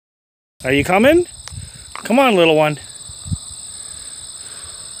Are you coming? Come on, little one.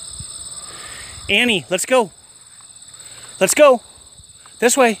 Annie, let's go. Let's go.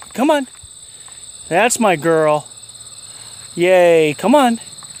 This way. Come on. That's my girl. Yay. Come on.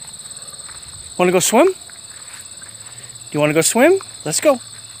 Want to go swim? Do you want to go swim? Let's go.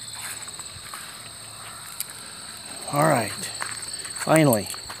 All right. Finally.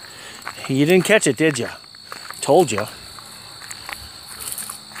 You didn't catch it, did you? Told you.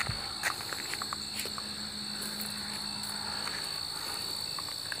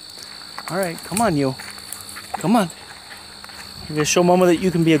 All right, come on, you. Come on. You're gonna show Mama that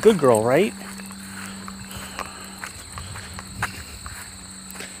you can be a good girl, right?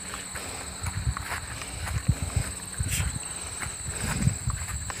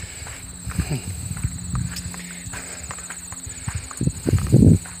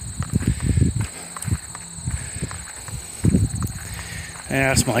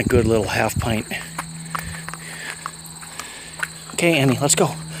 That's my good little half pint. Okay, Annie, let's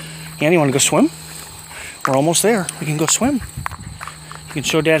go. Annie, want to go swim? We're almost there. We can go swim. You can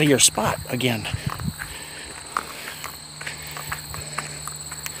show Daddy your spot again.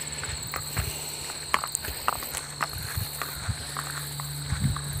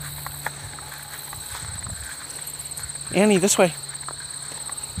 Annie, this way.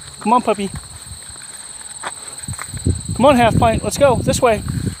 Come on, puppy. Come on, half pint. Let's go. This way.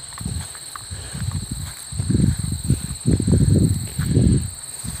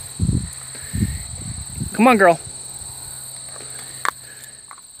 Come on, girl.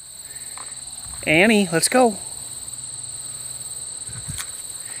 Annie, let's go.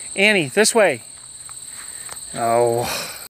 Annie, this way. Oh.